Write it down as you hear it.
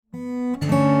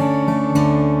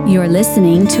You're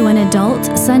listening to an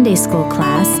adult Sunday school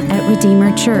class at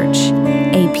Redeemer Church,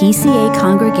 a PCA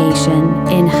congregation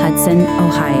in Hudson,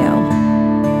 Ohio.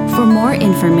 For more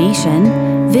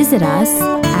information, visit us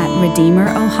at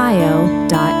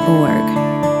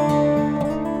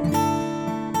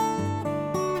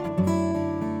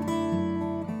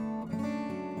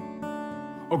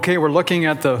redeemerohio.org. Okay, we're looking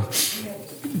at the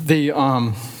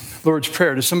Lord's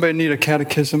Prayer. Does somebody need a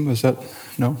catechism? Is that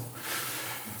no?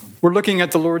 We're looking at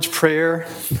the Lord's Prayer,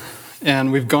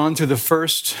 and we've gone through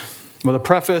the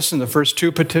preface and the first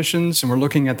two petitions, and we're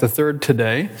looking at the third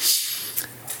today.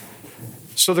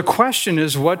 So the question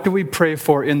is, what do we pray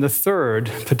for in the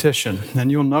third petition?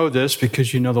 And you'll know this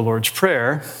because you know the Lord's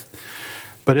Prayer.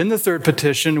 But in the third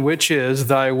petition, which is,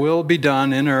 "Thy will be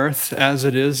done in earth as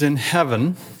it is in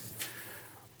heaven,"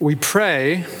 we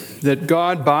pray that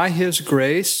God, by His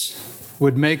grace,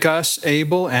 would make us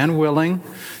able and willing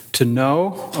to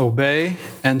know, obey,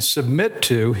 and submit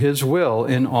to His will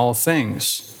in all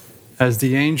things, as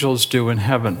the angels do in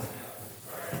heaven.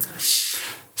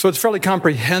 So it's fairly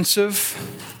comprehensive,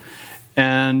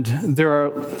 and there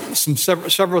are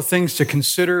several things to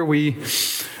consider. We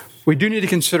do need to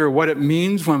consider what it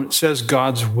means when it says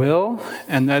God's will,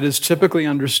 and that is typically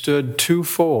understood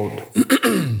twofold.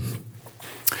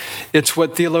 It's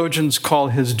what theologians call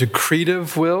His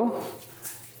decretive will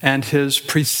and His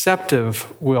preceptive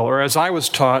will, or as I was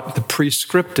taught, the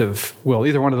prescriptive will.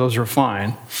 Either one of those are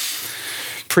fine.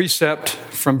 Precept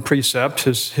from precept,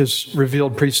 his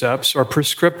revealed precepts, or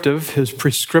prescriptive, His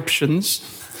prescriptions.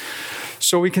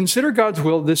 So we consider God's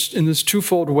will in this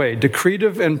twofold way,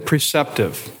 decretive and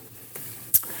preceptive.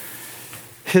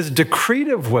 His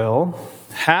decretive will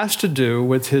has to do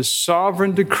with His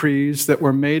sovereign decrees that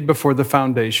were made before the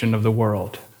foundation of the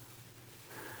world.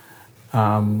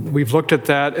 We've looked at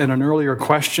that in an earlier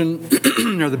question,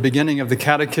 near the beginning of the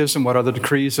Catechism. What are the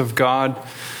decrees of God?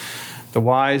 The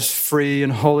wise, free,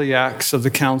 and holy acts of the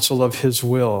counsel of His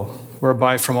will,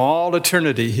 whereby from all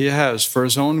eternity He has, for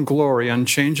His own glory,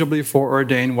 unchangeably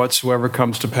foreordained whatsoever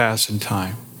comes to pass in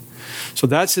time. So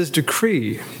that's His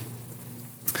decree.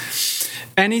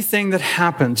 Anything that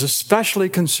happens, especially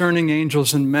concerning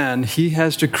angels and men, He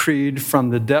has decreed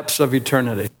from the depths of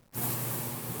eternity.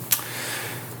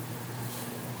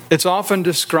 It's often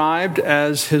described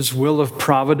as His will of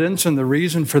providence, and the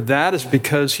reason for that is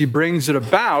because He brings it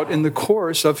about in the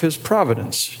course of His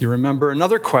providence. You remember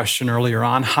another question earlier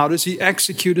on, how does He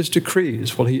execute His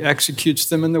decrees? Well, He executes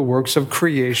them in the works of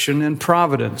creation and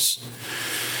providence.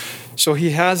 So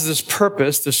He has this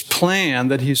purpose, this plan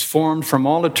that He's formed from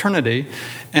all eternity,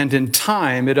 and in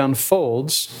time it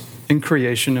unfolds in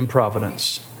creation and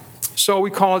providence. So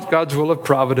we call it God's will of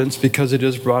providence because it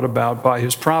is brought about by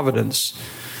His providence.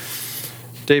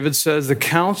 David says, "The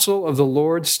counsel of the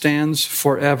Lord stands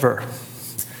forever,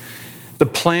 the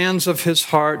plans of His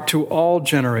heart to all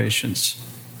generations."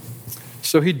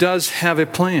 So He does have a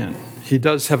plan. He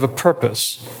does have a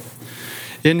purpose.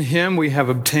 In Him we have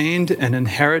obtained an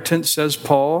inheritance, says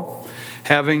Paul,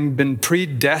 having been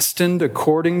predestined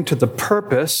according to the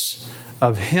purpose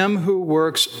of Him who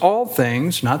works all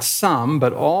things, not some,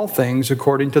 but all things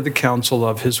according to the counsel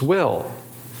of His will.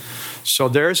 So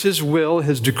there's His will,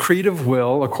 His decretive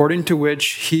will, according to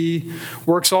which He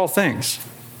works all things.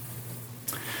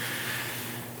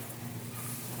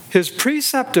 His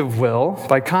preceptive will,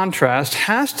 by contrast,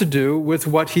 has to do with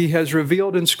what He has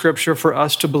revealed in Scripture for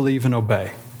us to believe and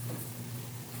obey.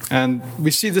 And we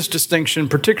see this distinction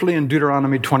particularly in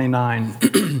Deuteronomy 29.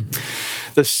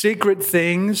 The secret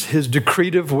things, His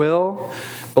decretive will,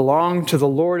 belong to the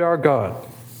Lord our God.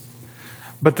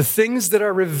 But the things that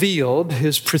are revealed,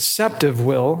 His preceptive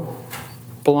will,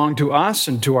 belong to us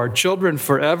and to our children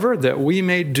forever, that we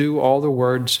may do all the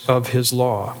words of His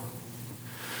law.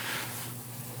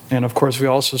 And of course, we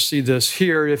also see this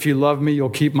here. If you love me, you'll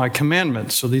keep my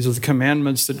commandments. So these are the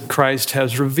commandments that Christ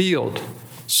has revealed.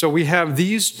 So we have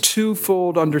these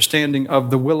twofold understanding of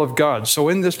the will of God. So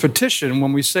in this petition,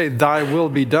 when we say, "Thy will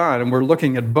be done," and we're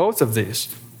looking at both of these,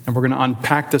 and we're going to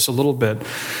unpack this a little bit.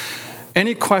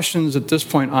 Any questions at this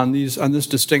point on this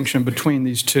distinction between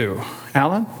these two?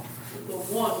 Alan? The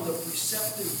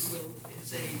preceptive will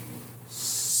is a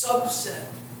subset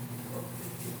of the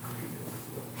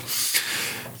decretive will.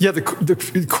 Yeah, the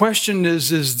question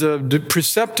is the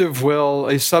preceptive will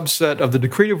a subset of the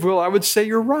decretive will? I would say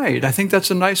you're right. I think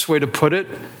that's a nice way to put it.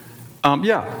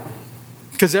 Yeah,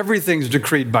 because everything's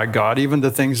decreed by God, even the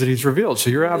things that He's revealed. So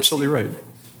you're absolutely right.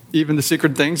 Even the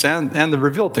secret things and the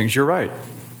revealed things. You're right.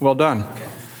 Well done.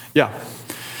 Yeah.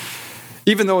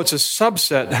 Even though it's a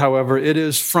subset, however, it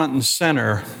is front and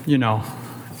center,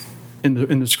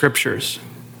 in the Scriptures.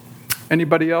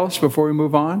 Anybody else before we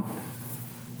move on?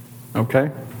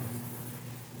 Okay.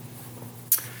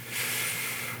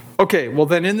 Okay, well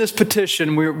then in this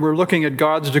petition, we're looking at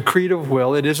God's decretive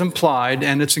will. It is implied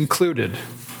and it's included.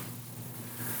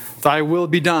 Thy will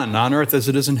be done on earth as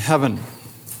it is in heaven.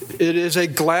 It is a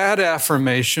glad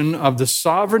affirmation of the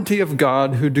sovereignty of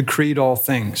God who decreed all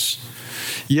things.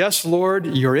 Yes,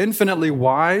 Lord, you're infinitely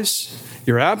wise.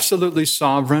 You're absolutely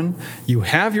sovereign. You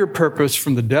have your purpose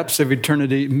from the depths of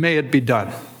eternity. May it be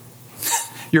done.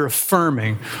 You're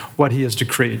affirming what he has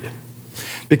decreed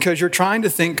because you're trying to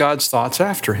think God's thoughts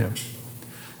after him.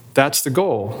 That's the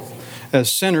goal.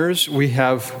 As sinners, we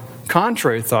have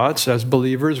contrary thoughts. As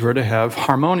believers, we're to have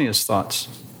harmonious thoughts.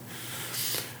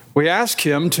 We ask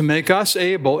him to make us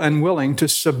able and willing to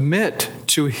submit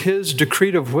to his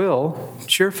decretive will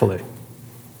cheerfully.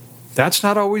 That's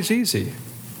not always easy.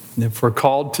 If we're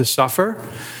called to suffer,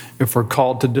 if we're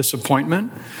called to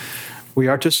disappointment, we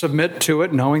are to submit to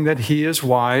it knowing that he is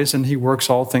wise and he works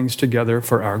all things together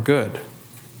for our good.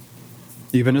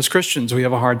 Even as Christians, we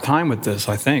have a hard time with this,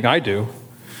 I think. I do.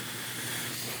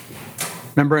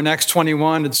 Remember in Acts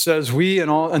 21, it says, we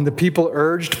and the people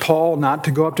urged Paul not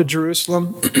to go up to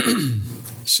Jerusalem.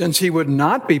 Since he would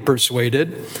not be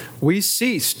persuaded, we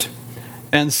ceased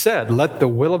and said, let the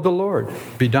will of the Lord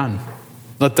be done.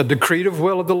 Let the decretive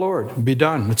will of the Lord be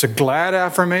done. It's a glad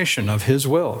affirmation of his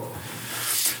will.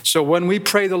 So when we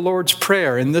pray the Lord's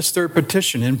Prayer in this third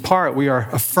petition, in part, we are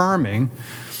affirming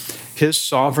his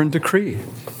sovereign decree.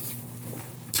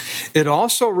 It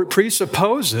also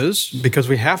presupposes, because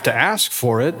we have to ask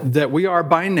for it, that we are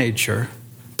by nature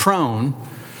prone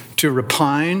to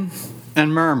repine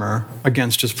and murmur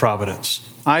against his providence.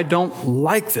 I don't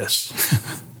like this.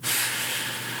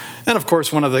 And of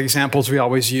course, one of the examples we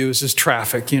always use is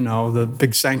traffic, the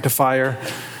big sanctifier.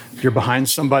 You're behind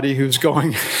somebody who's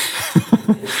going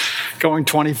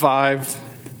 25,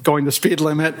 going the speed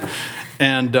limit,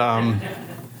 and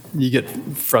you get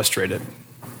frustrated.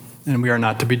 And we are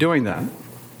not to be doing that.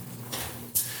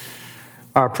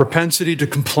 Our propensity to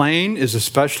complain is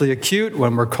especially acute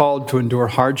when we're called to endure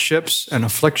hardships and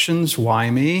afflictions.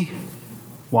 Why me?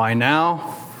 Why now?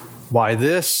 Why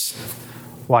this?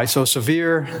 Why so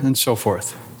severe? And so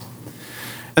forth.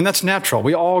 And that's natural.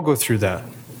 We all go through that.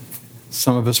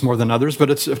 Some of us more than others, but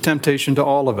it's a temptation to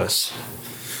all of us.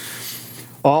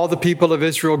 All the people of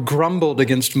Israel grumbled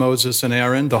against Moses and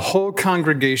Aaron. The whole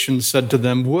congregation said to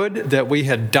them, would that we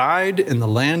had died in the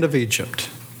land of Egypt,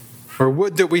 or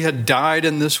would that we had died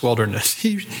in this wilderness.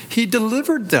 He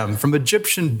delivered them from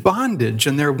Egyptian bondage,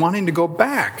 and they're wanting to go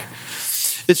back.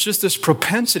 It's just this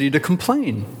propensity to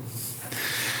complain.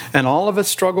 And all of us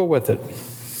struggle with it.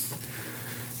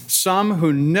 Some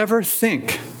who never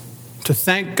think to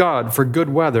thank God for good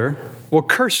weather will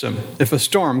curse him if a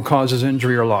storm causes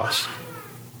injury or loss.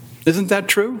 Isn't that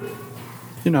true?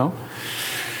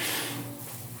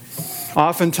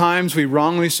 Oftentimes we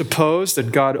wrongly suppose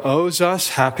that God owes us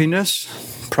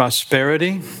happiness,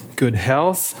 prosperity, good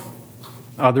health,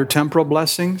 other temporal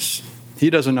blessings.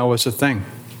 He doesn't owe us a thing.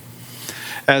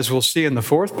 As we'll see in the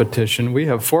fourth petition, we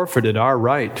have forfeited our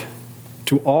right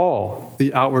to all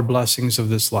the outward blessings of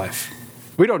this life.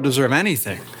 We don't deserve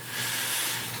anything.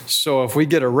 So if we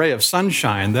get a ray of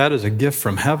sunshine, that is a gift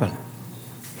from heaven.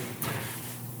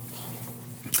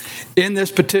 In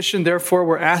this petition, therefore,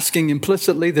 we're asking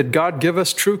implicitly that God give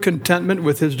us true contentment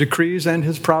with his decrees and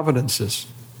his providences,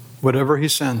 whatever he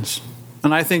sends.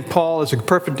 And I think Paul is a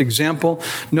perfect example.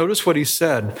 Notice what he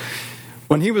said.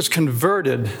 When he was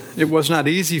converted, it was not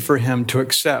easy for him to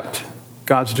accept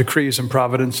God's decrees and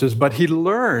providences, but he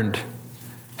learned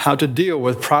how to deal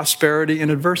with prosperity and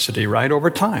adversity, right, over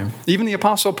time. Even the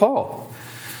Apostle Paul.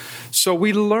 So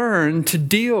we learn to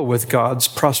deal with God's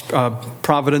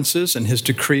providences and his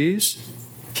decrees.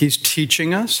 He's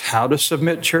teaching us how to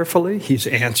submit cheerfully. He's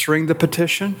answering the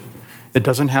petition. It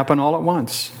doesn't happen all at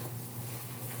once.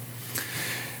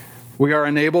 We are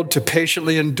enabled to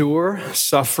patiently endure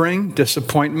suffering,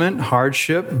 disappointment,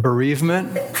 hardship,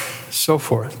 bereavement, so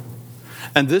forth.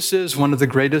 And this is one of the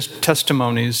greatest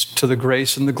testimonies to the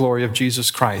grace and the glory of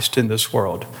Jesus Christ in this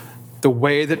world, the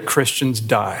way that Christians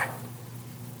die.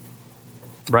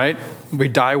 Right? We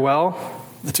die well.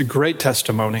 That's a great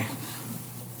testimony.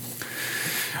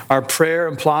 Our prayer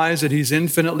implies that he's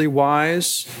infinitely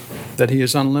wise, that he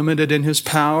is unlimited in his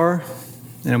power,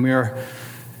 and we are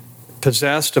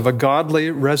possessed of a godly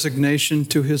resignation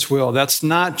to his will. That's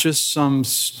not just some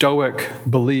stoic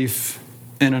belief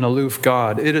in an aloof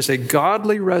God. It is a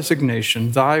godly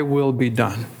resignation. Thy will be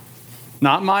done.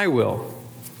 Not my will,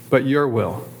 but your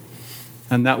will.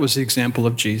 And that was the example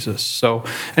of Jesus. So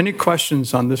any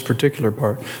questions on this particular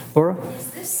part? Laura?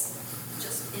 Is this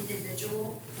just individual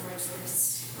individual, or is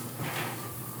this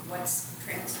what's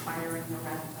transpiring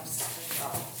around us as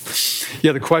well?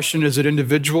 Yeah, the question, is it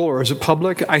individual or is it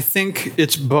public? I think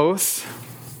it's both,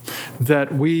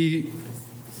 that we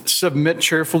submit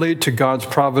cheerfully to God's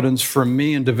providence for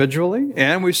me individually,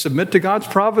 and we submit to God's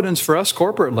providence for us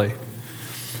corporately.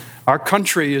 Our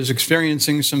country is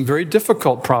experiencing some very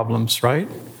difficult problems, right?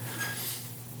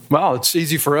 Well, it's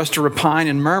easy for us to repine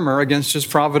and murmur against his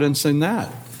providence in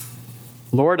that.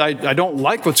 Lord, I don't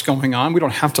like what's going on. We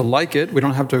don't have to like it. We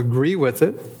don't have to agree with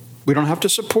it. We don't have to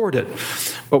support it.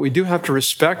 But we do have to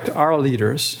respect our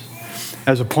leaders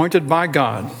as appointed by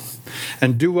God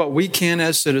and do what we can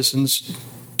as citizens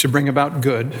to bring about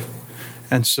good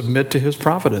and submit to his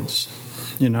providence,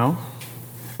 you know?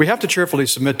 We have to cheerfully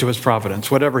submit to his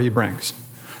providence, whatever he brings.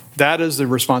 That is the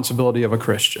responsibility of a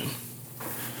Christian.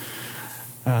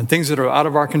 Things that are out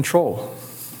of our control,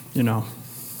 you know.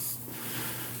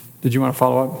 Did you want to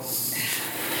follow up?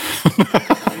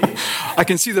 I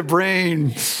can see the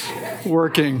brain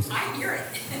working. I hear it.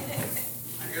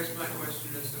 I guess my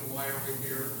question is, then why are we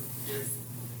here if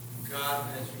God,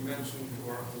 as you mentioned,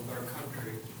 with our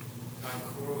country, God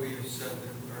clearly has said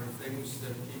that there are things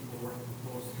that people are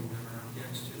proposing that are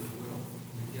against his will,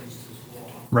 against his law.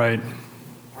 Right.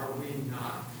 Are we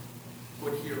not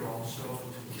put here also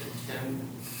to contend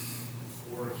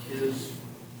for his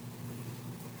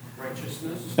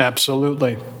righteousness?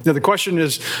 Absolutely. Yeah, the question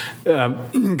is,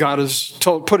 God has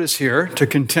put us here to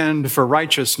contend for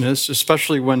righteousness,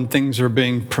 especially when things are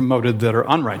being promoted that are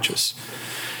unrighteous.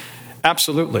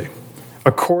 Absolutely.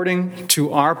 According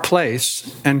to our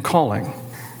place and calling.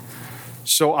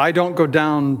 So I don't go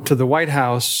down to the White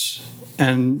House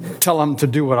and tell them to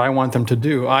do what I want them to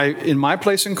do. In my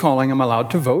place and calling, I'm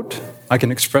allowed to vote. I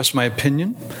can express my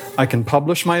opinion. I can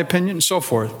publish my opinion, and so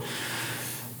forth.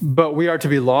 But we are to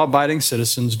be law-abiding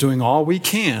citizens doing all we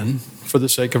can for the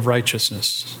sake of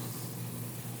righteousness.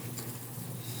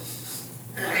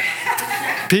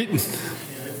 Pete?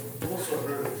 I've also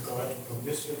heard of God's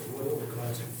permissive will,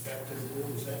 God's effective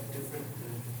will. Is that different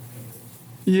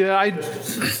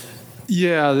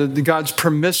than The God's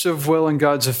permissive will and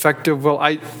God's effective will.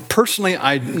 I'm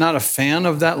not a fan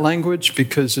of that language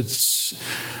because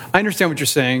I understand what you're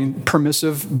saying,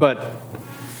 permissive, but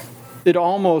it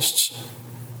almost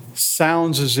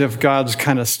sounds as if God's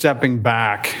kind of stepping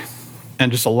back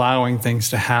and just allowing things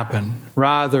to happen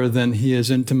rather than he is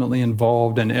intimately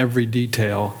involved in every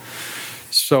detail.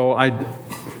 So I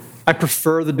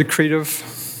prefer the decretive,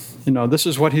 this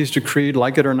is what he's decreed,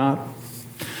 like it or not.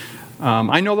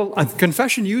 I know the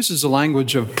confession uses the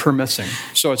language of permissing,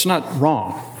 so it's not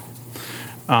wrong.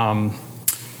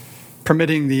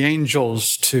 Permitting the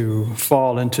angels to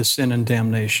fall into sin and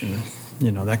damnation,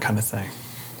 that kind of thing.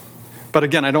 But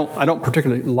again, I don't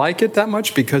particularly like it that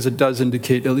much because it does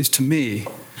indicate, at least to me,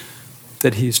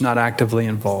 that he's not actively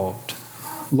involved.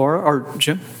 Laura or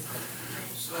Jim?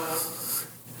 So,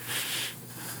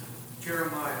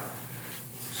 Jeremiah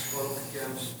spoke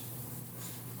against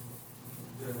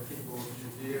the people of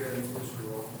Judea and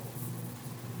Israel,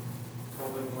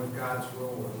 told them what God's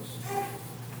will was.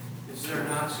 Is there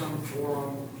not some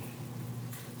forum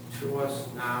to us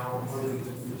now, other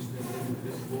than just an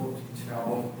individual, to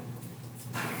tell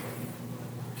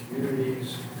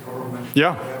communities, government,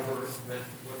 whatever, that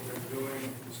what they're doing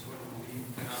is going to lead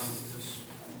down this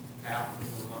path of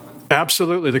the line?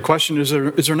 Absolutely. The question is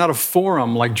there not a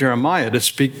forum like Jeremiah to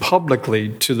speak publicly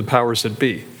to the powers that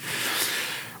be?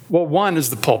 Well, one is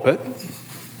the pulpit.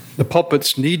 The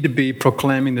pulpits need to be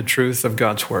proclaiming the truth of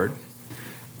God's word.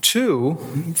 Two,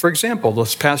 for example,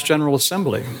 this past General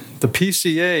Assembly, the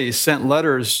PCA sent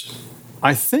letters,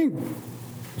 I think,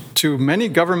 to many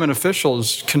government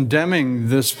officials condemning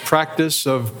this practice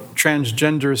of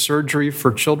transgender surgery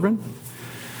for children.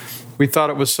 We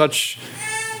thought it was such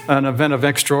an event of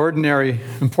extraordinary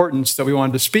importance that we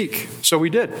wanted to speak, so we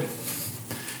did.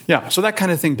 Yeah, so that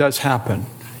kind of thing does happen.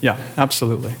 Yeah,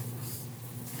 absolutely.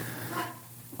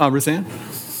 Ruth Ann? I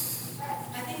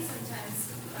think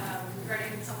sometimes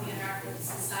regarding something in our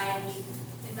society,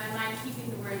 in my mind,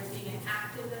 keeping the words being an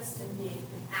activist and being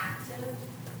an active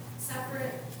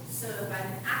separate. So if I'm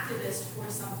an activist for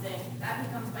something, that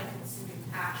becomes my consuming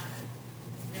passion.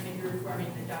 And maybe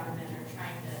reforming the government or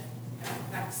trying to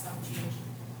affect some change.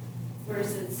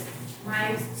 Versus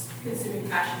my consuming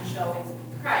passion should always be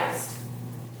Christ,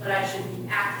 but I should be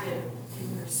active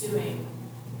in pursuing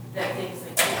the things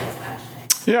like he is mentioning.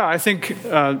 Yeah, I think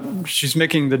she's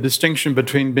making the distinction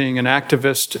between being an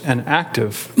activist and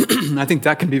active. I think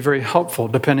that can be very helpful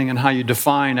depending on how you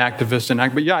define activist and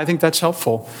active. But yeah, I think that's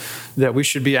helpful, that we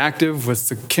should be active with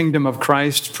the kingdom of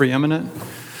Christ preeminent.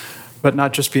 but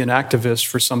not just be an activist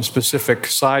for some specific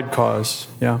side cause.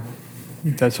 Yeah,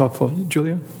 that's helpful.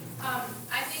 Julia?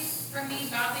 I think for me,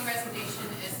 godly resignation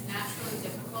is naturally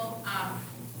difficult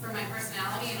for my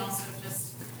personality, and also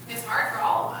just it's hard for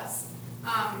all of us.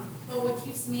 But what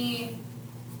keeps me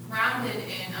grounded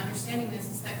in understanding this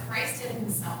is that Christ did it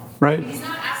himself. Right. He's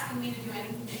not asking me to do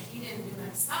anything that he didn't do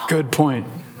himself. Good point.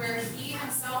 Where he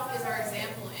himself is our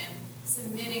example in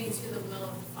submitting to the will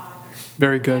of the Father.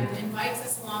 Very good. And invites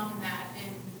us along in that,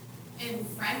 in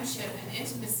friendship and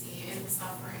intimacy in the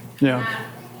suffering. Yeah. And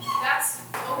that's,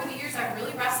 over the years, I've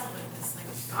really wrestled with this. Like,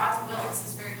 God's will, this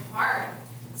is very hard.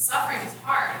 Suffering is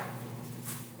hard.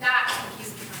 That's what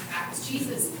keeps me coming back. Because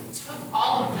Jesus took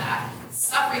all of that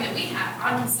suffering that we have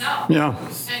on himself. Yeah.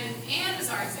 And is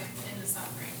our example in the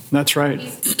suffering. That's right.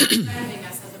 He's defending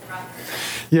us as a brother.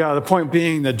 Yeah, the point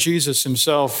being that Jesus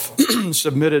himself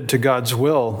submitted to God's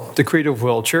will, decreed of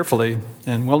will, cheerfully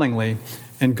and willingly,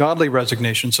 in godly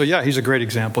resignation. So yeah, he's a great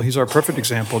example. He's our perfect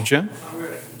example. Jim? I'm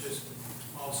going to just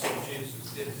also,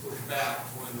 Jesus did push back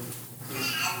when the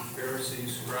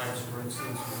Pharisees, scribes, for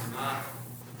instance, were not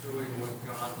doing what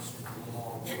God's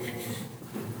law, rules,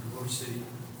 mercy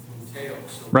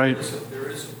entails. So Right. there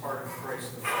is a part of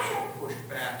Christ that also pushed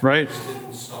back. Right. Just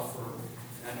didn't suffer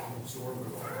and absorb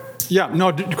it all. Yeah,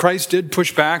 no, Christ did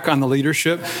push back on the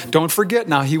leadership. Don't forget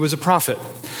now, he was a prophet.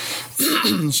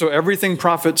 So everything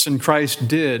prophets in Christ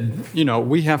did,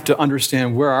 we have to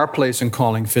understand where our place and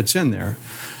calling fits in there.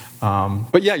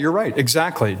 But yeah, you're right,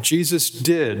 exactly. Jesus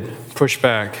did push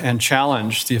back and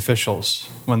challenge the officials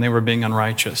when they were being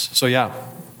unrighteous. So yeah,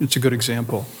 it's a good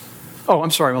example. Oh,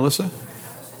 I'm sorry, Melissa? I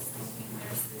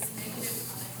was just thinking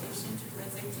there's this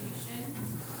negative connotation to resignation.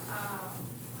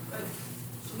 But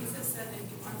Jesus said that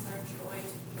he wants our joy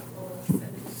to be full. He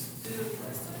said that his food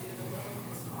was to do the will of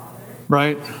his Father.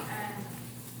 Right. And I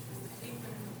think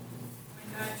when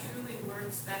God truly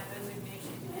works that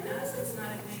resignation in us, it's not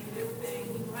a negative thing.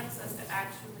 He wants us to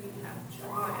actually have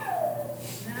joy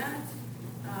in that.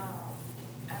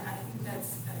 And I think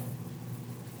that's,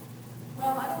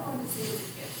 well, I don't want to say it's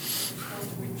a gift. We're supposed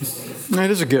to rejoice.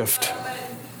 It is a gift. But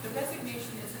the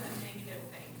resignation isn't a negative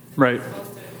thing. Right. It's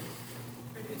supposed to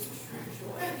produce true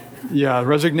joy. Yeah,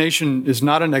 resignation is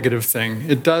not a negative thing.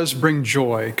 It does bring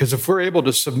joy, because if we're able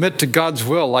to submit to God's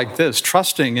will like this,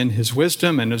 trusting in his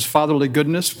wisdom and his fatherly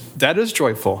goodness, that is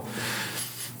joyful.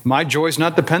 My joy is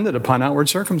not dependent upon outward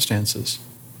circumstances.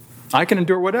 I can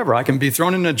endure whatever. I can be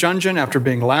thrown in a dungeon after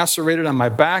being lacerated on my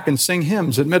back and sing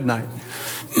hymns at midnight.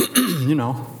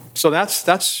 So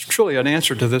that's truly an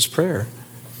answer to this prayer.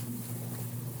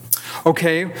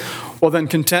 Okay, well then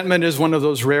contentment is one of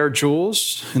those rare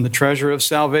jewels in the treasure of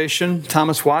salvation.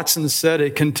 Thomas Watson said, a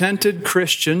contented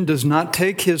Christian does not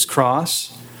take his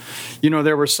cross.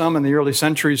 There were some in the early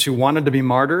centuries who wanted to be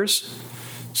martyrs,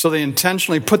 so they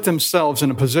intentionally put themselves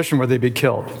in a position where they'd be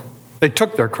killed. They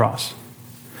took their cross.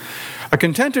 A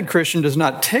contented Christian does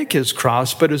not take his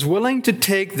cross, but is willing to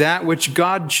take that which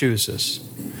God chooses,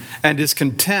 and is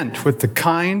content with the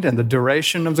kind and the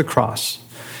duration of the cross.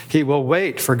 He will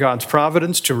wait for God's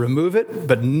providence to remove it,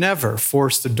 but never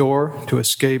force the door to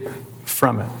escape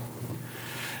from it.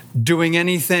 Doing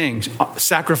anything,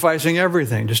 sacrificing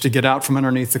everything just to get out from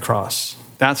underneath the cross.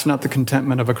 That's not the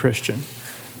contentment of a Christian.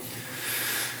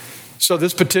 So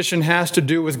this petition has to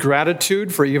do with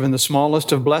gratitude for even the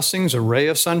smallest of blessings, a ray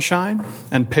of sunshine,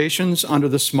 and patience under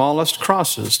the smallest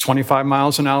crosses, 25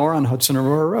 miles an hour on Hudson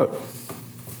Aurora Road.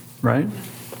 Right?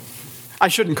 I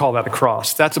shouldn't call that a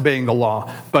cross. That's obeying the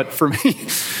law. But for me,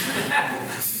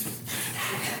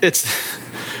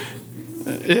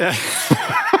 yeah.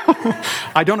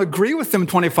 I don't agree with them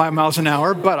 25 miles an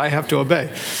hour, but I have to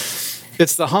obey.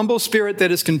 It's the humble spirit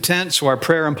that is content, so our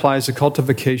prayer implies the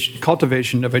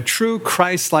cultivation of a true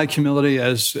Christ-like humility,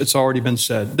 as it's already been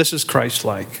said. This is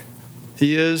Christ-like.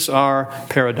 He is our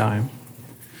paradigm.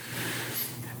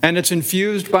 And it's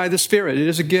infused by the Spirit. It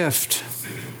is a gift.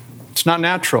 It's not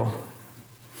natural.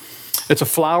 It's a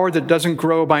flower that doesn't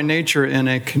grow by nature in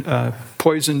a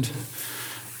poisoned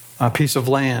piece of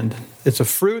land. It's a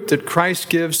fruit that Christ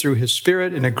gives through his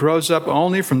Spirit, and it grows up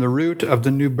only from the root of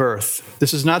the new birth.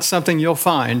 This is not something you'll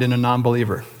find in a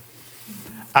non-believer.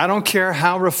 I don't care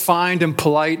how refined and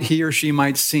polite he or she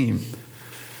might seem.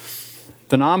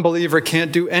 The non-believer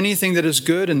can't do anything that is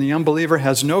good, and the unbeliever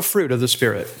has no fruit of the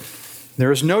Spirit.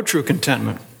 There is no true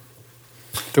contentment.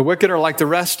 The wicked are like the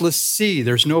restless sea.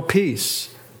 There's no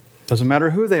peace. Doesn't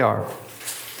matter who they are.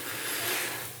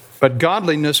 But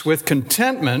godliness with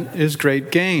contentment is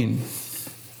great gain.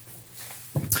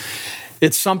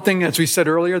 It's something, as we said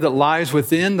earlier, that lies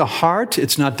within the heart.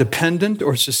 It's not dependent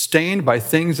or sustained by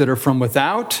things that are from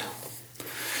without.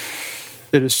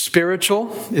 It is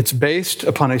spiritual. It's based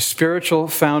upon a spiritual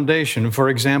foundation. For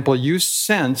example, you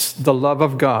sense the love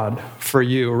of God for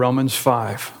you, Romans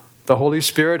 5. The Holy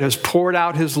Spirit has poured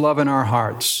out his love in our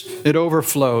hearts. It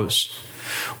overflows.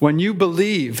 When you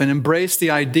believe and embrace the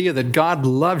idea that God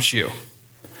loves you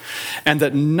and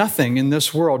that nothing in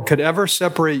this world could ever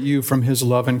separate you from his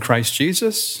love in Christ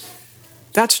Jesus,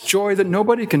 that's joy that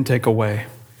nobody can take away.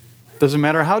 Doesn't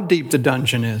matter how deep the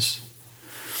dungeon is.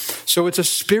 So it's a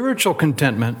spiritual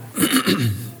contentment.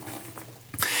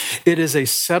 It is a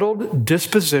settled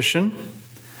disposition.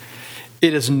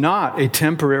 It is not a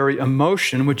temporary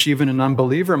emotion, which even an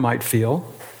unbeliever might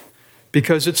feel,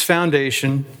 because its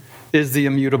foundation is the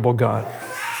immutable God.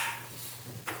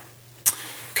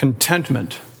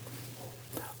 Contentment.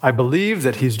 I believe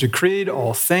that he's decreed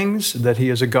all things, that he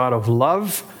is a God of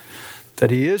love,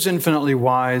 that he is infinitely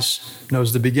wise,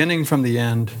 knows the beginning from the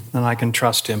end, and I can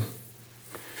trust him.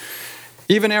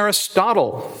 Even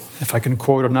Aristotle, if I can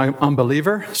quote an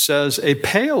unbeliever, says, a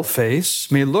pale face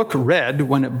may look red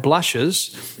when it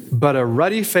blushes, but a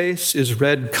ruddy face is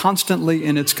red constantly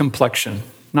in its complexion.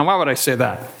 Now, why would I say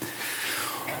that?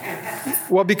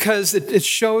 Well, because it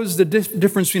shows the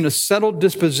difference between a settled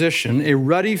disposition, a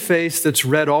ruddy face that's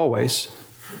red always,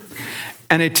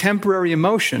 and a temporary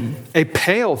emotion, a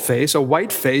pale face, a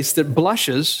white face that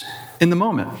blushes in the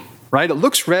moment, right? It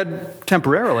looks red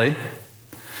temporarily,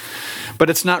 but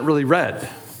it's not really red.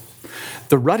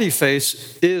 The ruddy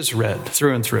face is red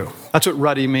through and through. That's what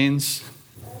ruddy means.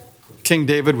 King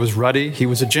David was ruddy. He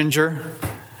was a ginger.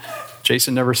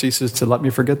 Jason never ceases to let me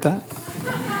forget that.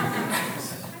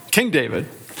 King David.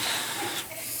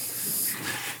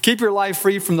 Keep your life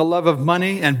free from the love of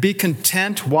money and be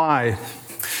content. Why?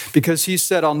 Because he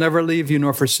said, I'll never leave you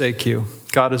nor forsake you.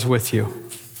 God is with you.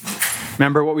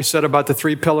 Remember what we said about the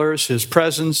three pillars, his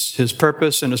presence, his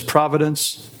purpose, and his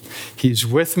providence. He's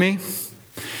with me.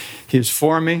 He is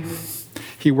for me.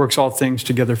 He works all things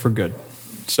together for good.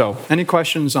 So, any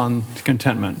questions on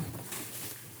contentment?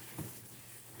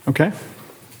 Okay.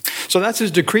 So that's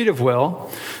his decretive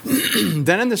will.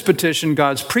 Then in this petition,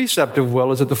 God's preceptive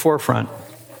will is at the forefront.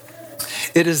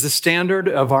 It is the standard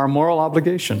of our moral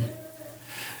obligation.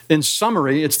 In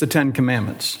summary, it's the Ten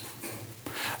Commandments.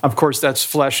 Of course, that's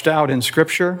fleshed out in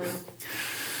Scripture.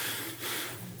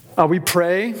 We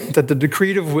pray that the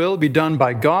decretive will be done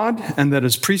by God and that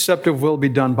his preceptive will be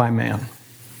done by man.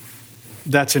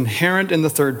 That's inherent in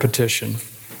the third petition.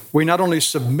 We not only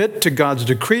submit to God's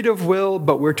decretive will,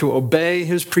 but we're to obey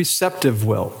his preceptive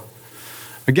will.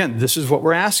 Again, this is what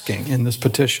we're asking in this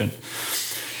petition.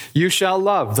 You shall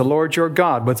love the Lord your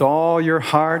God with all your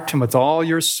heart and with all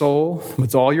your soul,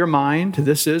 with all your mind.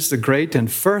 This is the great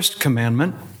and first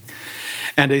commandment.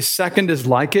 And a second is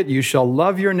like it. You shall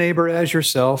love your neighbor as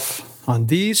yourself. On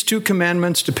these two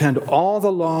commandments depend all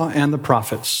the law and the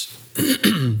prophets.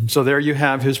 So there you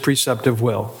have his preceptive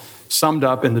will, summed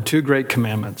up in the two great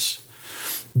commandments.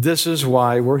 This is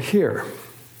why we're here.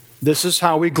 This is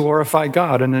how we glorify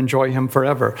God and enjoy him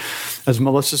forever. As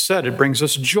Melissa said, it brings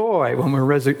us joy when we're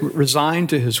resigned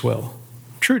to his will.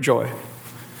 True joy.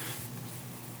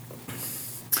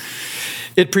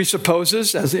 It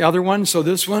presupposes, as the other one, so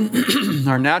this one,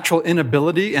 our natural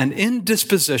inability and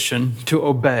indisposition to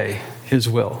obey his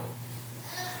will.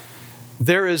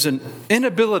 There is an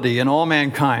inability in all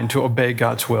mankind to obey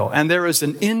God's will, and there is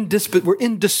we're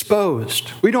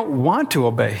indisposed. We don't want to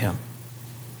obey him.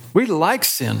 We like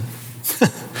sin.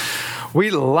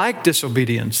 We like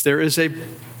disobedience. There is a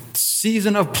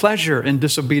season of pleasure in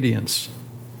disobedience.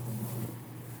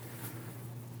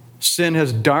 Sin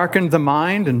has darkened the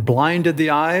mind and blinded the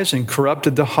eyes and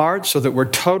corrupted the heart so that we're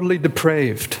totally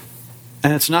depraved.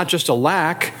 And it's not just a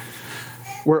lack.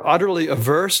 We're utterly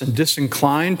averse and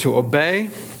disinclined to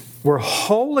obey. We're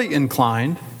wholly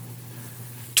inclined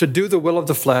to do the will of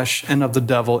the flesh and of the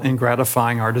devil in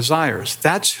gratifying our desires.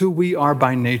 That's who we are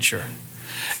by nature.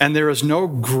 And there is no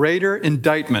greater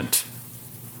indictment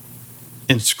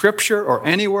in Scripture or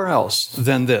anywhere else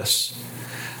than this.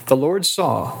 The Lord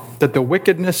saw that the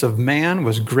wickedness of man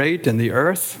was great in the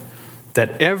earth,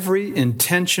 that every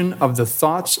intention of the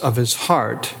thoughts of his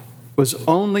heart was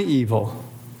only evil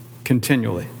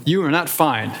continually. You will not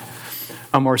find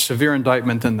a more severe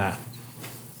indictment than that.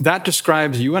 That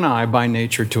describes you and I by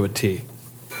nature to a T.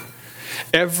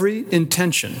 Every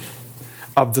intention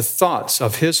of the thoughts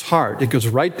of his heart, it goes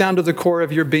right down to the core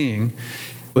of your being,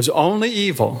 was only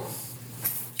evil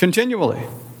continually.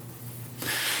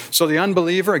 So the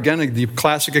unbeliever, again, the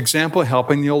classic example,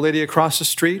 helping the old lady across the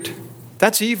street,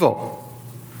 that's evil.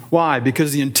 Why?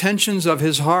 Because the intentions of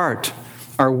his heart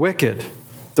are wicked.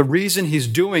 The reason he's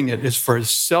doing it is for his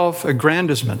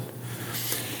self-aggrandizement.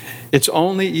 It's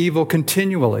only evil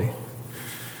continually.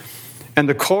 And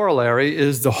the corollary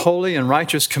is the holy and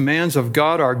righteous commands of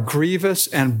God are grievous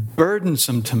and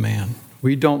burdensome to man.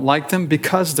 We don't like them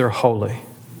because they're holy.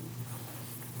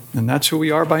 And that's who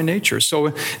we are by nature.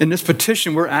 So in this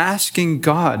petition, we're asking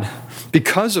God,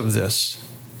 because of this,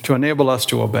 to enable us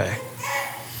to obey.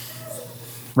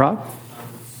 Rob?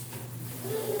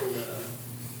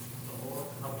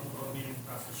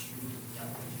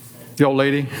 The old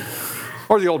lady?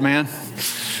 Or the old man?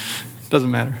 Doesn't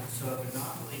matter. So if a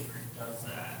non-believer does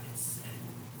that, it's sin.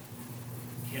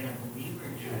 Can a believer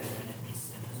do it and it be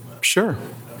sin as well? Sure.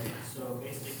 Okay, so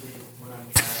basically what I'm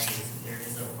getting is there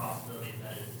is a possibility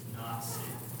that it is not sin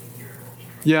if you're a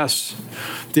believer. Yes.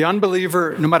 The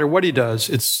unbeliever, no matter what he does,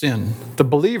 it's sin. The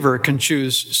believer can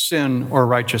choose sin or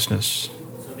righteousness.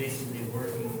 So basically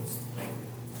working, like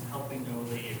helping the old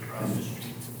lady across the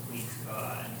street to please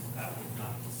God, that would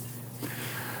not be sin.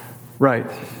 Right.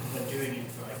 But doing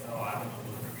it for like, oh, I don't know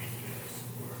what the reason is,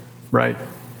 or Right.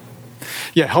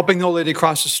 Yeah, helping the old lady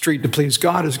across the street to please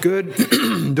God is good.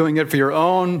 Doing it for your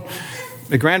own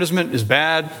aggrandizement is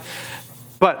bad.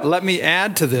 But let me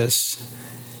add to this,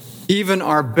 even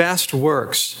our best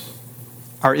works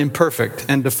are imperfect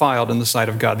and defiled in the sight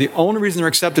of God. The only reason they're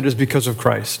accepted is because of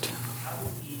Christ.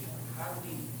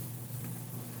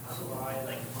 how do I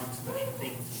like constantly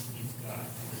think to please God?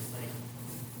 It's like,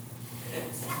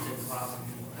 it's impossible.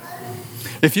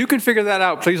 If you can figure that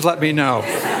out, please let me know.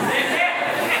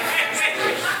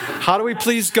 How do we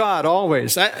please God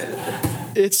always?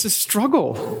 It's a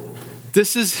struggle.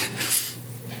 This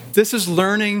is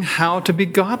learning how to be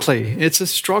godly. It's a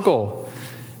struggle.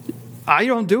 I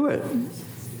don't do it.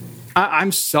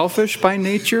 I'm selfish by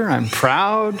nature. I'm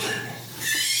proud.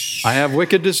 I have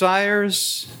wicked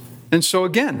desires. And so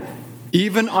again,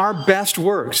 even our best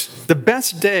works, the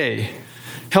best day,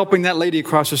 helping that lady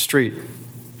across the street,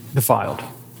 defiled.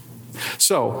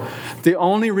 So the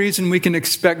only reason we can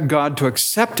expect God to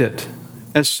accept it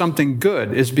as something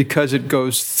good is because it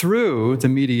goes through the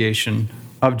mediation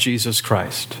of Jesus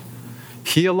Christ.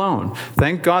 He alone.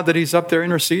 Thank God that he's up there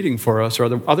interceding for us, or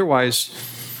otherwise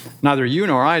neither you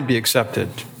nor I'd be accepted.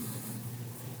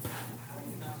 How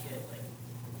do you not get like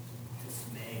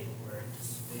dismayed or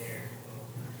despair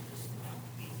over just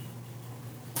not pleasing?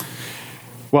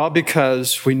 Well,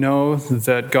 because we know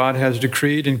that God has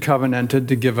decreed and covenanted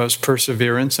to give us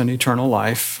perseverance and eternal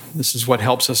life. This is what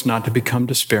helps us not to become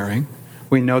despairing.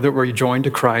 We know that we're joined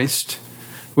to Christ.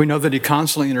 We know that he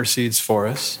constantly intercedes for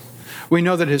us. We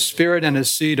know that his Spirit and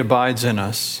his seed abides in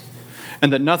us,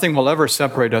 and that nothing will ever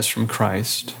separate us from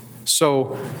Christ.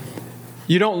 So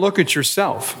you don't look at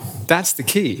yourself. That's the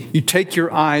key. You take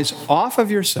your eyes off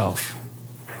of yourself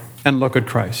and look at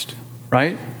Christ,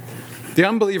 right? The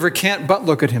unbeliever can't but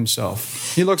look at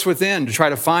himself. He looks within to try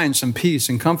to find some peace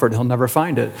and comfort. He'll never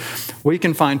find it. We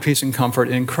can find peace and comfort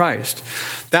in Christ.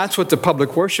 That's what the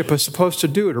public worship is supposed to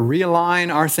do, to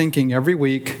realign our thinking every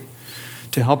week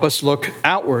to help us look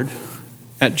outward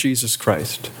at Jesus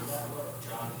Christ.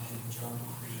 John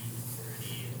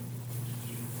 3:30,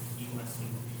 you must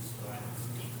increase, so I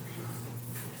must decrease.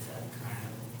 Is that kind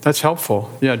of? That's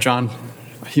helpful. Yeah, John,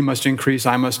 he must increase,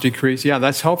 I must decrease. Yeah,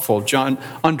 that's helpful. John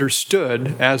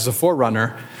understood as the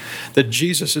forerunner that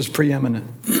Jesus is preeminent.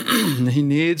 He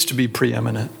needs to be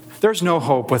preeminent. There's no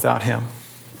hope without him.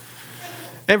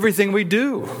 Everything we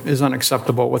do is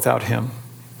unacceptable without him.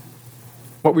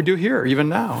 What we do here, even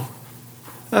now.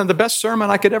 And the best sermon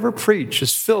I could ever preach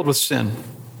is filled with sin.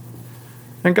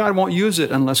 And God won't use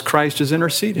it unless Christ is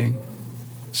interceding.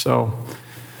 So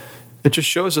it just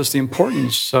shows us the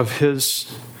importance of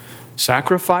his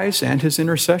sacrifice and his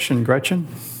intercession. Gretchen?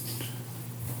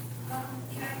 The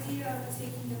idea of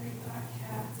taking every thought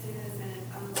captive and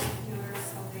looking at our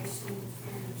salvation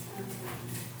and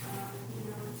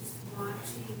trembling, just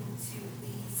wanting to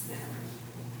please him.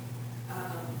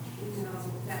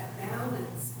 That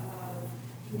balance of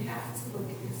you have to look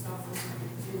at yourself and what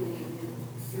you're doing and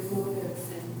your motives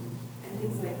and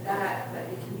things like that, but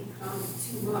it can become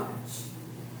too much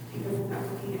because we're not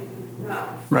looking at you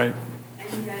enough. Right.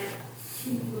 And yet,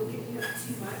 can you look at him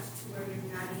too much to where you're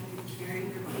not even caring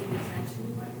or paying attention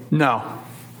to what you're doing? No,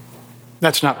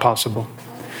 that's not possible.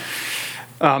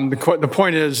 The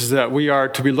point is that we are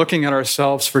to be looking at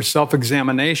ourselves for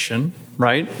self-examination,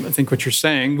 right? I think what you're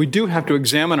saying. We do have to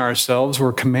examine ourselves.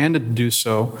 We're commanded to do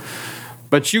so.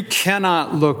 But you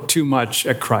cannot look too much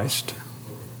at Christ.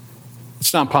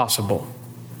 It's not possible.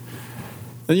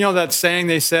 And you know that saying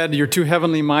they said, you're too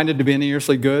heavenly minded to be any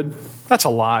earthly good? That's a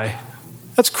lie.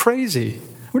 That's crazy.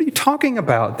 What are you talking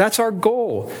about? That's our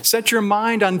goal. Set your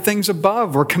mind on things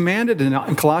above. We're commanded in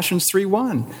Colossians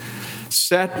 3:1.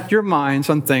 Set your minds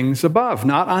on things above,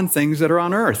 not on things that are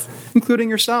on earth, including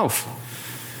yourself.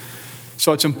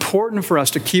 So it's important for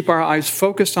us to keep our eyes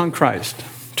focused on Christ.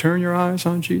 Turn your eyes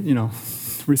on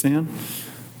Jesus, Ruth Ann?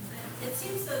 It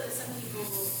seems though that some people,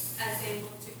 as they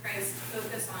look to Christ,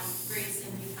 focus on grace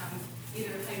and become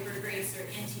either hyper grace or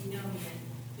antinomian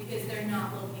because they're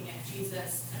not looking at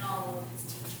Jesus and all of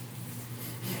his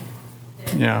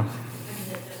teaching. Yeah. I mean,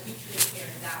 that we should care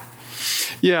that.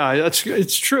 Yeah,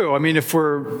 it's true. I mean, if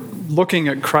we're looking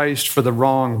at Christ for the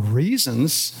wrong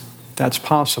reasons, that's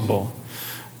possible.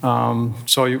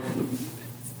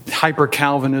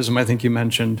 Hyper-Calvinism, I think you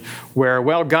mentioned, where,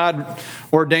 well, God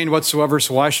ordained whatsoever,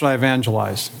 so why should I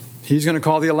evangelize? He's going to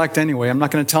call the elect anyway. I'm not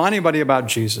going to tell anybody about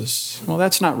Jesus. Well,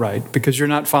 that's not right, because you're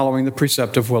not following the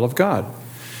preceptive will of God.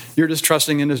 You're just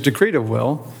trusting in his decretive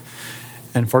will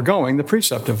and foregoing the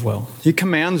preceptive will. He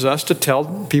commands us to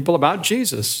tell people about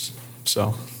Jesus.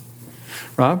 So,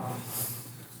 Rob?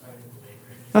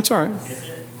 That's all right. Is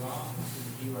it wrong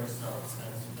to view ourselves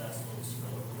as vessels for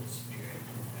the Holy Spirit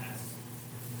and ask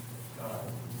God,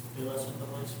 fill us with the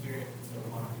Holy Spirit to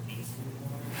want to please you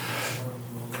more,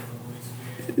 or the Holy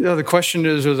Spirit? The question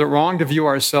is it wrong to view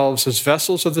ourselves as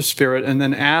vessels of the Spirit and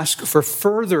then ask for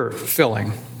further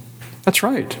filling? That's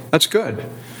right. That's good.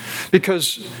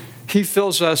 Because he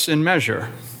fills us in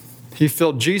measure. He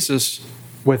filled Jesus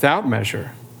without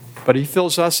measure. But he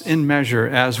fills us in measure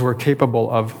as we're capable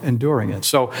of enduring it.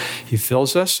 So he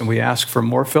fills us and we ask for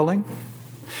more filling.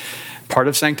 Part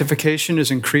of sanctification is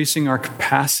increasing our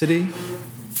capacity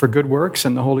for good works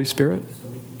in the Holy Spirit. So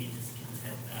we can be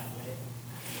discontent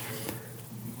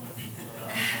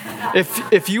that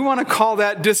way. If you want to call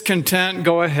that discontent,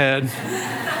 go ahead.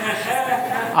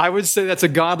 I would say that's a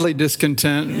godly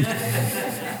discontent.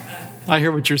 I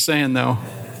hear what you're saying, though.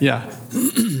 Yeah.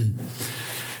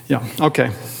 Yeah,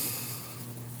 okay.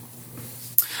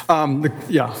 Wrong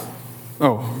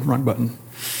button.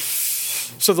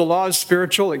 So the law is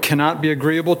spiritual. It cannot be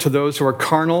agreeable to those who are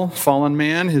carnal. Fallen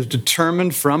man is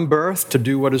determined from birth to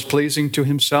do what is pleasing to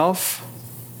himself.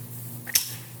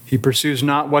 He pursues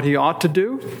not what he ought to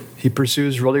do. He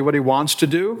pursues really what he wants to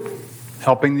do.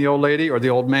 Helping the old lady or the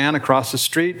old man across the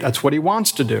street, that's what he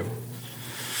wants to do.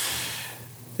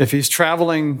 If he's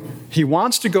traveling, he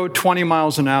wants to go 20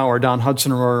 miles an hour down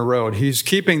Hudson Aurora Road. He's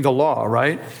keeping the law,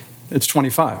 right? It's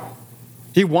 25.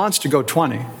 He wants to go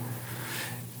 20.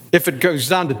 If it goes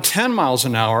down to 10 miles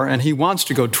an hour and he wants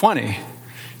to go 20,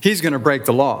 he's going to break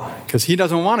the law because he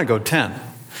doesn't want to go 10.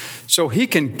 So he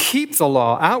can keep the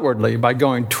law outwardly by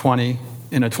going 20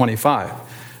 in a 25.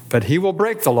 But he will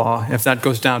break the law if that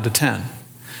goes down to 10.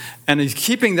 And he's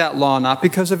keeping that law not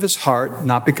because of his heart,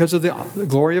 not because of the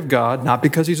glory of God, not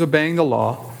because he's obeying the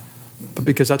law, but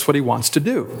because that's what he wants to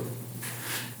do.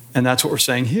 And that's what we're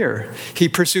saying here. He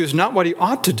pursues not what he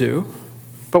ought to do,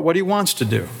 but what he wants to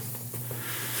do.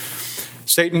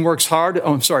 Satan works hard.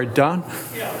 Oh, I'm sorry, Don?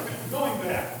 Yeah, going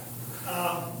back,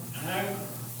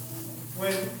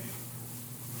 when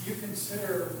you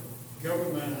consider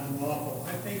government unlawful,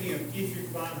 I'm thinking of Dietrich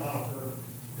Bonhoeffer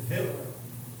with Hitler.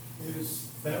 Was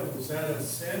that a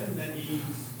sin that he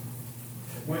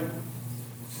went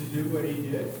to do what he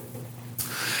did?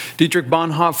 Dietrich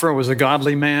Bonhoeffer was a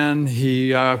godly man.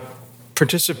 He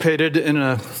participated in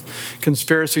a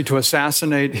conspiracy to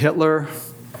assassinate Hitler.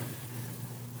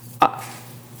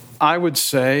 I would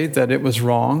say that it was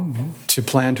wrong to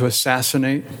plan to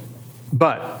assassinate,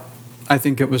 but I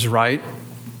think it was right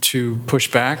to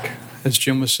push back, as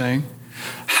Jim was saying.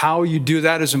 How you do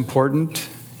that is important.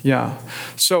 Yeah.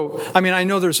 So, I mean, I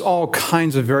know there's all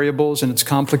kinds of variables and it's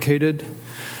complicated.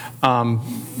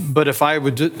 But if I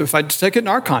take it in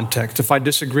our context, if I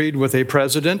disagreed with a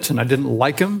president and I didn't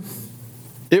like him,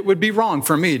 it would be wrong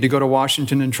for me to go to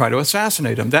Washington and try to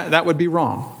assassinate him. That would be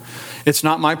wrong. It's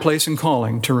not my place and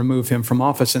calling to remove him from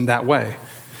office in that way.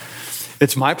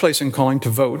 It's my place and calling to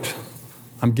vote.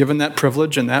 I'm given that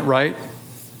privilege and that right,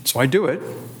 so I do it.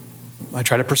 I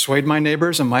try to persuade my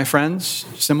neighbors and my friends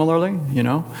similarly,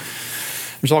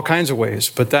 There's all kinds of ways,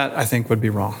 but that, I think, would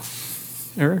be wrong.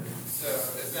 Eric? So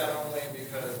is that only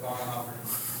because Bonhoeffer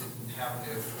didn't have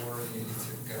the authority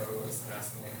to go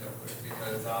assassinate Hitler?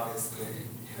 Because obviously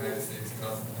the United States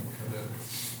government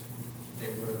they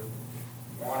would have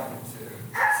wanted to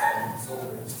send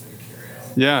soldiers to carry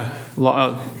out. Yeah,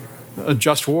 a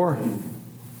just war.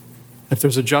 If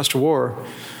there's a just war,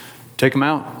 take them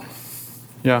out.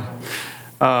 Yeah.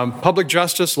 Public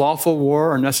justice, lawful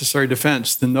war, or necessary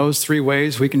defense. In those three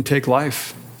ways, we can take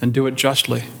life and do it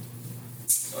justly.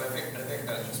 So I think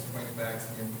that just points back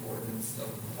to the importance of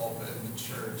the pulpit in the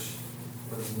church,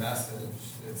 where the message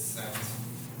is sent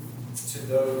to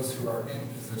those who are in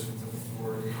positions of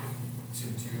authority to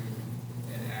do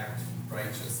and act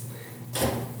righteously.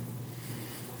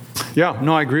 Yeah,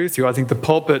 no, I agree with you. I think the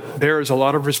pulpit bears a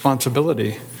lot of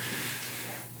responsibility.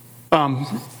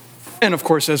 And of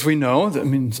course, as we know, I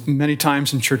mean, many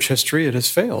times in church history it has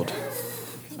failed.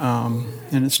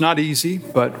 And it's not easy,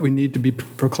 but we need to be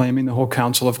proclaiming the whole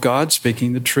counsel of God,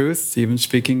 speaking the truth, even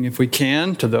speaking, if we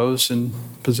can, to those in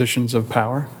positions of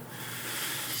power.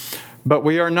 But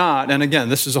we are not, and again,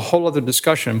 this is a whole other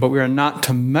discussion, but we are not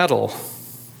to meddle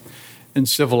in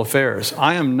civil affairs.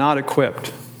 I am not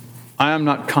equipped. I am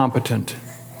not competent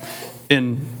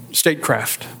in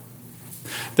statecraft.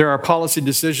 There are policy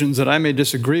decisions that I may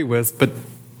disagree with, but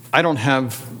I don't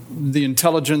have the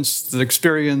intelligence, the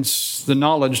experience, the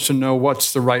knowledge to know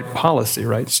what's the right policy,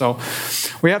 right? So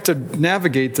we have to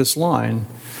navigate this line.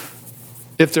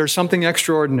 If there's something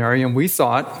extraordinary, and we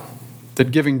thought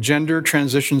that giving gender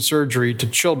transition surgery to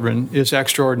children is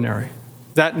extraordinary,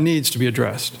 that needs to be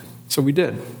addressed. So we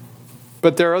did.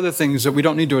 But there are other things that we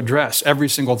don't need to address, every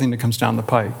single thing that comes down the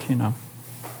pike, you know.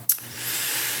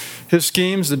 His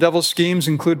schemes, the devil's schemes,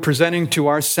 include presenting to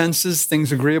our senses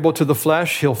things agreeable to the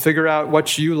flesh. He'll figure out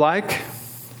what you like,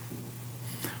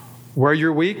 where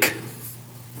you're weak,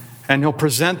 and he'll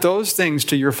present those things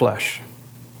to your flesh.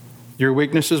 Your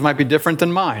weaknesses might be different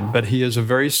than mine, but he is a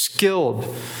very skilled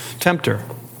tempter.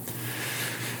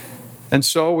 And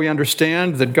so we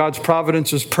understand that God's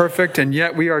providence is perfect, and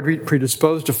yet we are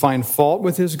predisposed to find fault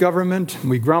with his government.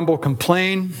 We grumble,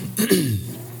 complain.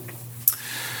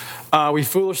 We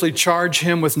foolishly charge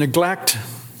him with neglect,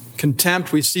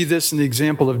 contempt. We see this in the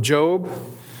example of Job,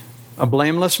 a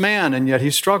blameless man, and yet he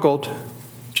struggled.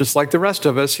 Just like the rest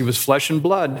of us, he was flesh and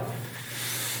blood.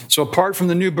 So apart from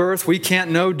the new birth, we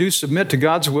can't do, submit to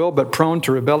God's will, but prone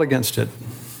to rebel against it.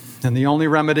 And the only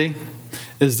remedy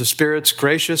is the Spirit's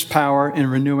gracious power in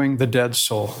renewing the dead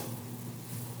soul.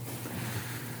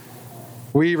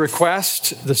 We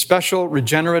request the special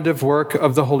regenerative work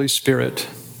of the Holy Spirit.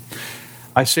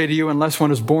 I say to you, unless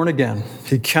one is born again,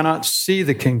 he cannot see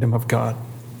the kingdom of God.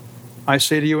 I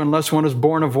say to you, unless one is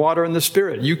born of water and the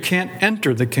Spirit, you can't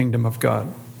enter the kingdom of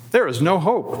God. There is no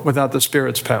hope without the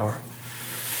Spirit's power.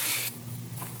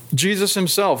 Jesus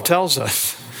himself tells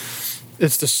us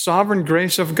it's the sovereign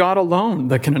grace of God alone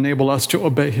that can enable us to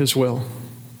obey his will.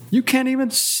 You can't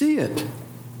even see it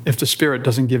if the Spirit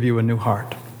doesn't give you a new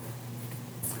heart.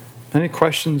 Any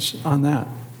questions on that?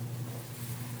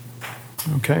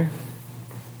 Okay.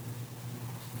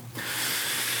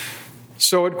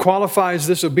 So it qualifies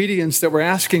this obedience that we're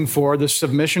asking for, this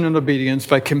submission and obedience,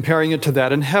 by comparing it to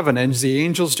that in heaven, as the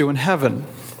angels do in heaven.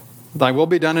 Thy will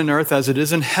be done in earth as it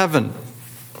is in heaven.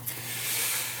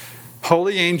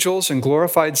 Holy angels and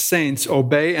glorified saints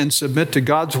obey and submit to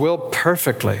God's will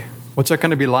perfectly. What's that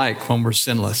going to be like when we're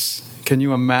sinless? Can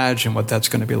you imagine what that's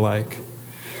going to be like?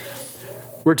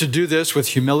 We're to do this with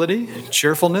humility,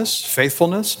 cheerfulness,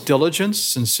 faithfulness, diligence,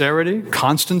 sincerity,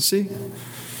 constancy.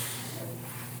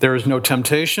 There is no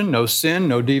temptation, no sin,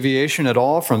 no deviation at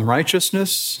all from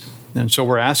righteousness. And so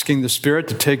we're asking the Spirit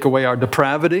to take away our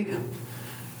depravity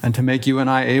and to make you and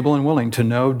I able and willing to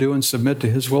know, do, and submit to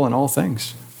his will in all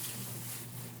things.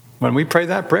 When we pray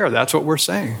that prayer, that's what we're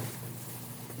saying.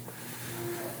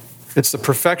 It's the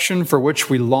perfection for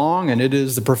which we long, and it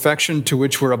is the perfection to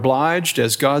which we're obliged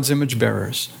as God's image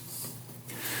bearers.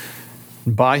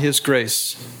 By his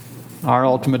grace, our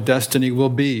ultimate destiny will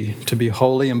be to be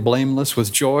holy and blameless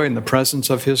with joy in the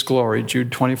presence of his glory,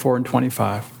 Jude 24 and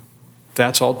 25.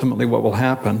 That's ultimately what will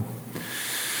happen.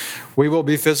 We will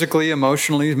be physically,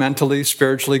 emotionally, mentally,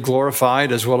 spiritually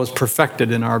glorified as well as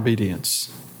perfected in our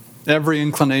obedience. Every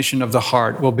inclination of the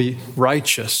heart will be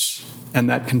righteous, and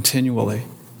that continually.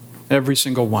 Every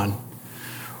single one.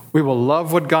 We will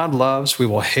love what God loves. We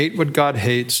will hate what God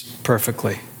hates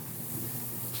perfectly.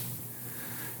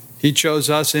 He chose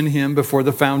us in him before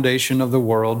the foundation of the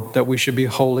world that we should be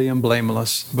holy and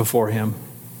blameless before him.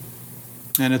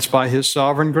 And it's by his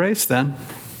sovereign grace then.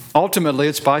 Ultimately,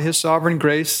 it's by his sovereign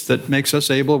grace that makes us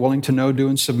able, willing to know, do,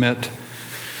 and submit.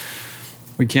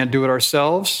 We can't do it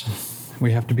ourselves.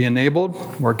 We have to be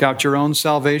enabled. Work out your own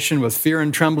salvation with fear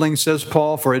and trembling, says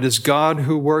Paul, for it is God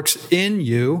who works in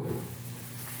you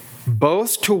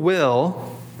both to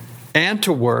will and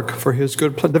to work for his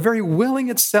good pleasure. The very willing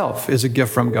itself is a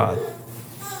gift from God.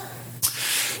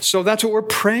 So that's what we're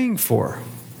praying for.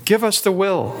 Give us the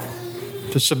will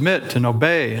to submit and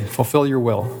obey and fulfill your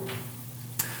will.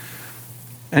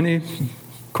 Any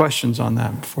questions on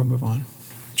that before we move on?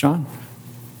 John?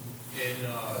 In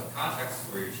contexts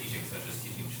where you're teaching, such as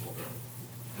teaching children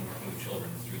and working with children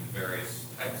through the various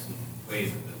types and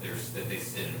ways that they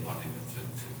sin and wanting them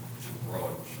to grow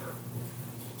and mature.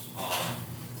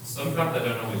 So sometimes I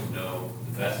don't always know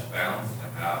the best balance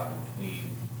to have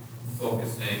between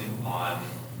focusing on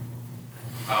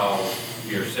how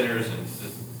we are sinners and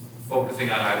just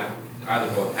focusing on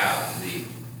either both halves, the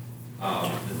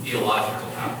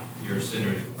theological half, you're a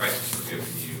sinner, Christ has forgiven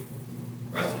you,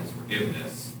 Christ has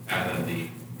forgiveness, and then the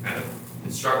kind of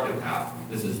instructive half,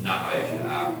 this is not how you should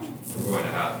act. We're going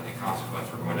to have a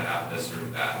consequence, we're going to have this or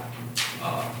that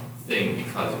thing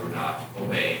because we're not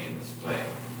obeying in this way.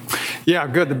 Yeah,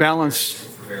 good. The balance.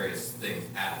 For various things,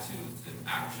 attitudes and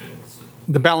actions.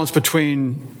 The balance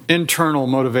between internal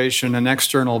motivation and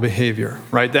external behavior,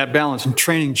 right? That balance in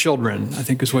training children, I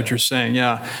think is what you're saying.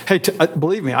 Yeah. Hey,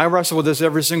 believe me, I wrestle with this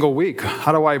every single week.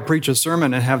 How do I preach a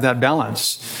sermon and have that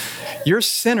balance? You're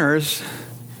sinners.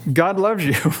 God loves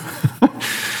you.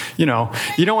 You know,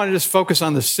 you don't want to just focus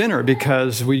on the sinner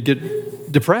because we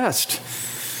get depressed.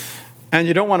 And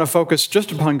you don't want to focus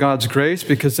just upon God's grace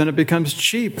because then it becomes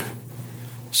cheap.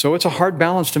 So it's a hard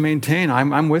balance to maintain.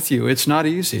 I'm with you. It's not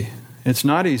easy. It's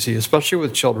not easy, especially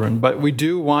with children. But we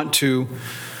do want to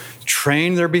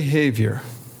train their behavior.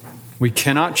 We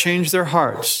cannot change their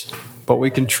hearts, but we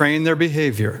can train their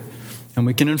behavior. And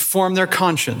we can inform their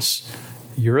conscience.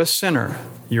 You're a sinner.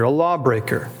 You're a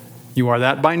lawbreaker. You are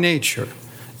that by nature.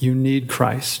 You need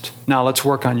Christ. Now let's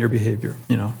work on your behavior.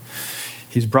 You know,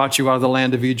 He's brought you out of the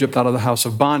land of Egypt, out of the house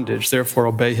of bondage. Therefore,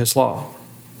 obey His law.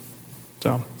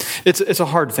 So it's a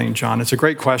hard thing, John. It's a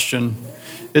great question.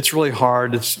 It's really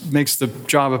hard. It makes the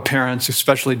job of parents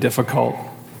especially difficult.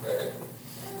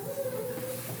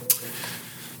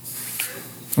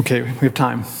 Okay, we have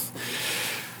time.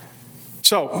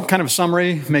 So, kind of a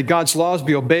summary. May God's laws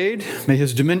be obeyed. May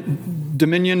His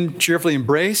dominion cheerfully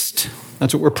embraced.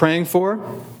 That's what we're praying for.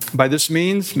 By this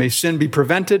means, may sin be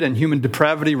prevented and human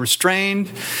depravity restrained.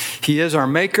 He is our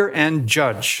maker and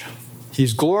judge.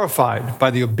 He's glorified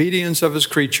by the obedience of His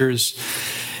creatures.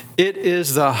 It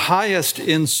is the highest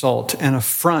insult and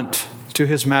affront to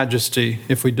His majesty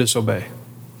if we disobey.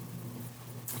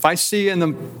 If I see in the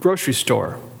grocery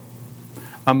store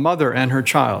a mother and her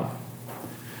child,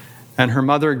 and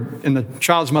the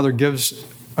child's mother gives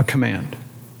a command,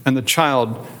 and the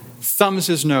child thumbs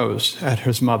his nose at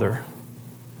his mother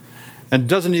and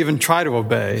doesn't even try to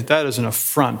obey, that is an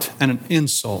affront and an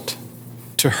insult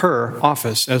to her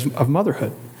office of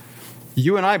motherhood.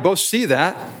 You and I both see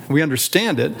that. We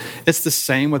understand it. It's the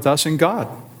same with us and God.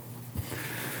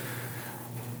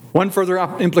 One further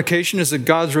implication is that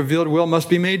God's revealed will must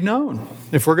be made known.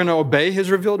 If we're going to obey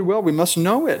His revealed will, we must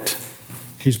know it.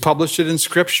 He's published it in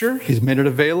Scripture. He's made it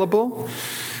available.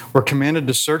 We're commanded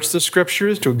to search the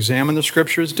Scriptures, to examine the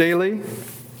Scriptures daily.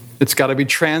 It's got to be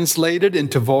translated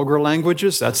into vulgar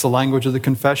languages. That's the language of the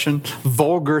confession.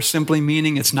 Vulgar simply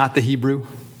meaning it's not the Hebrew.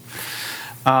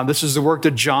 This is the work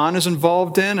that John is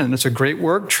involved in, and it's a great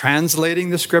work,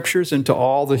 translating the Scriptures into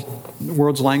all the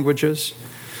world's languages.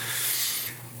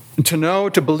 And to know,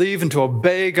 to believe, and to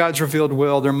obey God's revealed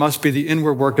will, there must be the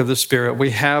inward work of the Spirit. We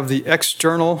have the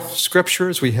external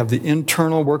Scriptures. We have the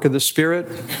internal work of the Spirit.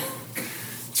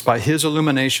 It's by His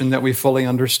illumination that we fully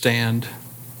understand.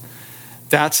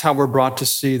 That's how we're brought to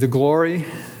see the glory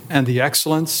and the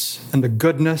excellence and the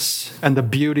goodness and the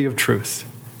beauty of truth.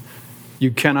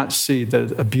 You cannot see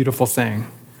a beautiful thing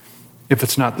if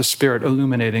it's not the Spirit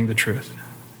illuminating the truth.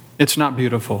 It's not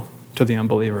beautiful to the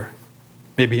unbeliever.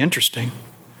 Maybe interesting,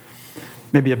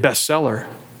 maybe a bestseller,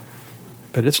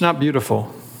 but it's not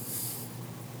beautiful.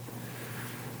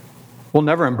 We'll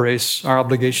never embrace our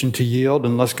obligation to yield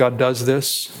unless God does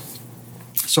this.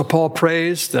 So Paul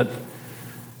prays that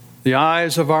the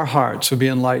eyes of our hearts will be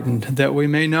enlightened, that we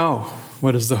may know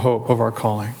what is the hope of our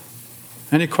calling.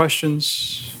 Any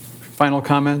questions? Final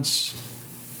comments?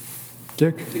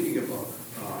 Dick? I'm thinking about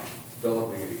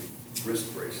developing a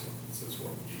wrist bracelet that says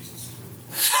what Jesus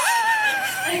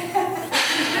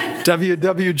did.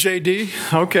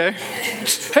 WWJD? Okay.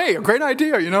 Hey, a great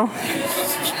idea, you know.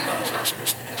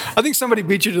 I think somebody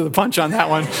beat you to the punch on that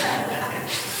one.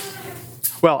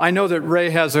 Well, I know that Ray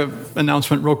has an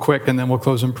announcement real quick, and then we'll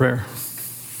close in prayer.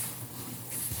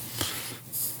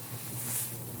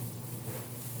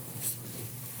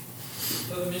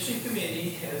 So the mission committee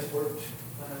has worked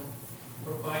on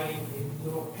providing a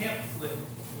little pamphlet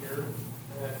here.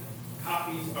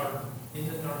 Copies are in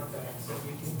the narthex, so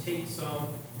you can take some.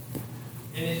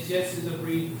 And it just is a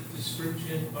brief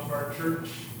description of our church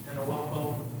and a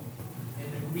welcome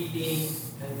and a greeting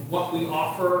and what we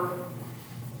offer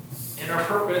and our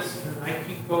purpose, and an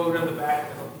IP code on the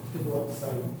back of the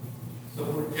website. So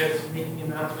we're just making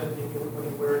an announcement, making everybody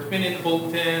aware. It's been in the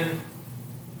bulletin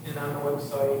and on the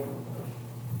website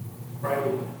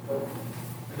Friday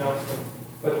announcement.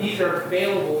 But these are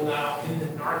available now in the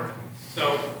narthex.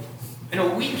 So I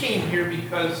know we came here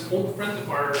because old friends of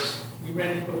ours, we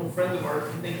ran into old friends of ours,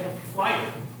 and they had a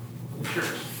flyer from the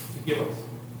church to give us.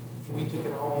 And we took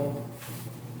it home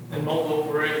and mulled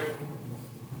over it, and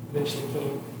eventually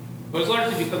came. It was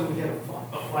largely because we had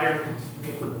a flyer piece of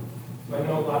paper. So I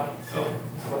know a lot of it's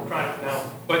electronic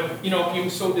now. But, if you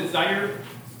so desire,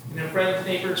 and have friends,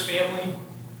 neighbors, family,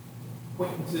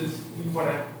 acquaintances, you want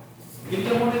to give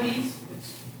them one of these,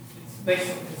 it's nice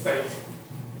and concise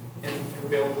and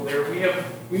available there.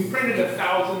 We printed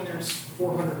 1,000, there's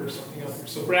 400 or something out there.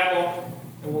 So grab them,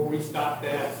 and we'll restock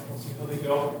that. We'll see how they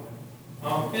go.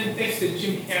 And thanks to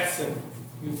Jim Casson,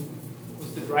 who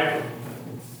was the driver.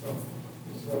 So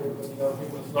everybody knows he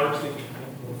was largely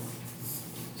behind this.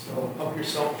 So help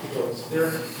yourself to those. They're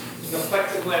in a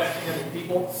plexiglass can of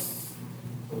people.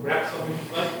 So grab something if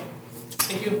you like.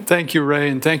 Thank you. Thank you, Ray,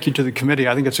 and thank you to the committee.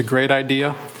 I think it's a great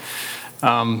idea.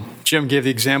 Jim gave the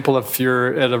example if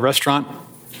you're at a restaurant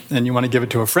and you want to give it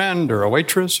to a friend or a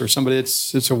waitress or somebody,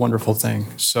 it's a wonderful thing.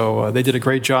 So they did a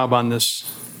great job on this.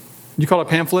 You call it a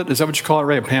pamphlet? Is that what you call it,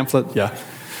 Ray? A pamphlet? Yeah.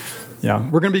 Yeah.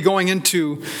 We're going to be going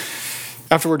into,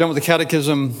 after we're done with the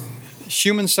Catechism,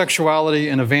 human sexuality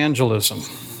and evangelism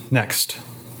next.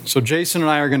 So Jason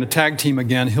and I are going to tag team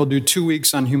again. He'll do 2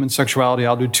 weeks on human sexuality.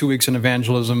 I'll do 2 weeks in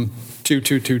evangelism,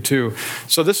 2.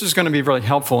 So this is going to be really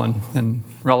helpful and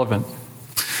relevant.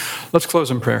 Let's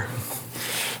close in prayer.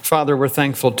 Father, we're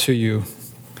thankful to you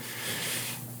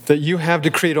that you have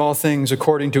decreed all things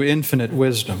according to infinite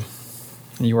wisdom.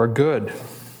 And you are good.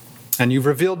 And you've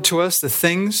revealed to us the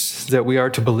things that we are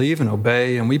to believe and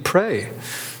obey. And we pray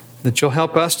that you'll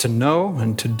help us to know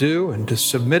and to do and to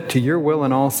submit to your will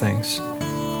in all things.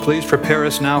 Please prepare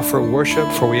us now for worship,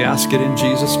 for we ask it in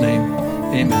Jesus' name.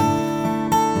 Amen.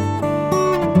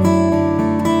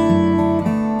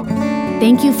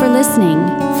 Thank you for listening.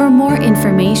 For more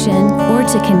information or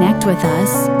to connect with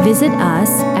us, visit us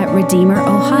at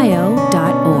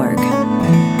redeemerohio.org.